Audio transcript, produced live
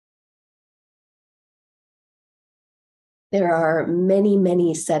There are many,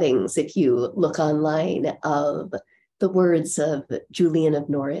 many settings, if you look online, of the words of Julian of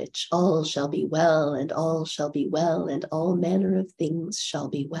Norwich: all shall be well, and all shall be well, and all manner of things shall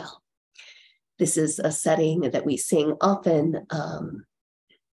be well. This is a setting that we sing often,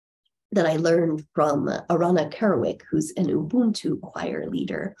 that I learned from Arana Karawic, who's an Ubuntu choir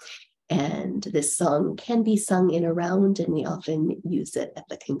leader. And this song can be sung in a round, and we often use it at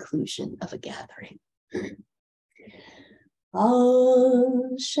the conclusion of a gathering.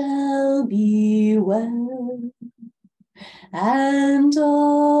 All shall be well, and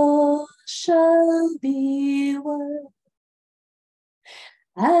all shall be well,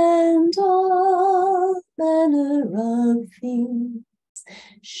 and all manner of things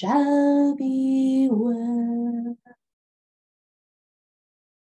shall be well,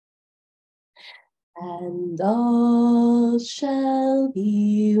 and all shall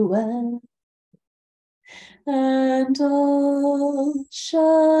be well, and all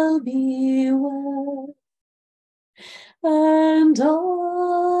shall be well, and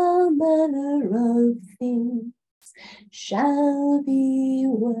all manner of things shall be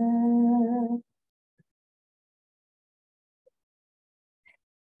well,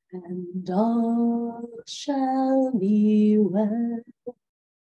 and all shall be well,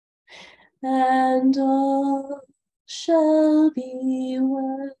 and all shall be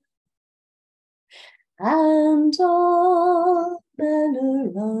well, and all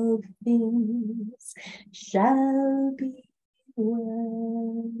manner of things shall be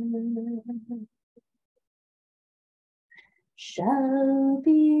well, shall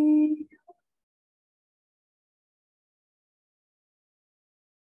be